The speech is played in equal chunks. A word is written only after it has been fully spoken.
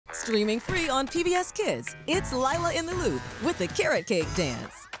Streaming free on PBS Kids, it's Lyla in the Loop with the Carrot Cake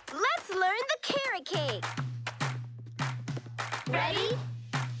dance. Let's learn the carrot cake. Ready,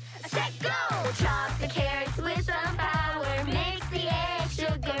 set, go! Chop the carrots with some power. Mix the egg,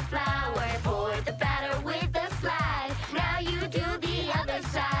 sugar, flour. Pour the batter with a slide. Now you do the other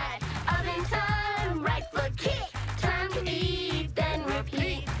side. Oven time, right foot kick. Time to eat, then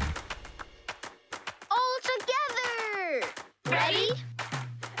repeat. All together! Ready,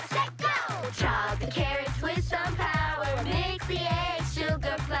 set, go! Chop the carrots with some power. Mix the egg,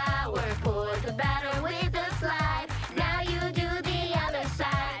 sugar, flour. Pour the batter with a slide. Now you do the other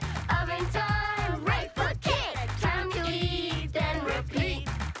side. Oven time, right foot kick. Time to eat, then repeat.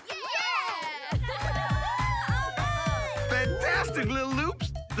 Yeah! Fantastic, little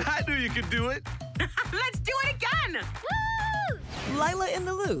loops. I knew you could do it. Let's do it again! Woo! Lyla in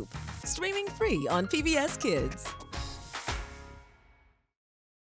the Loop, streaming free on PBS Kids.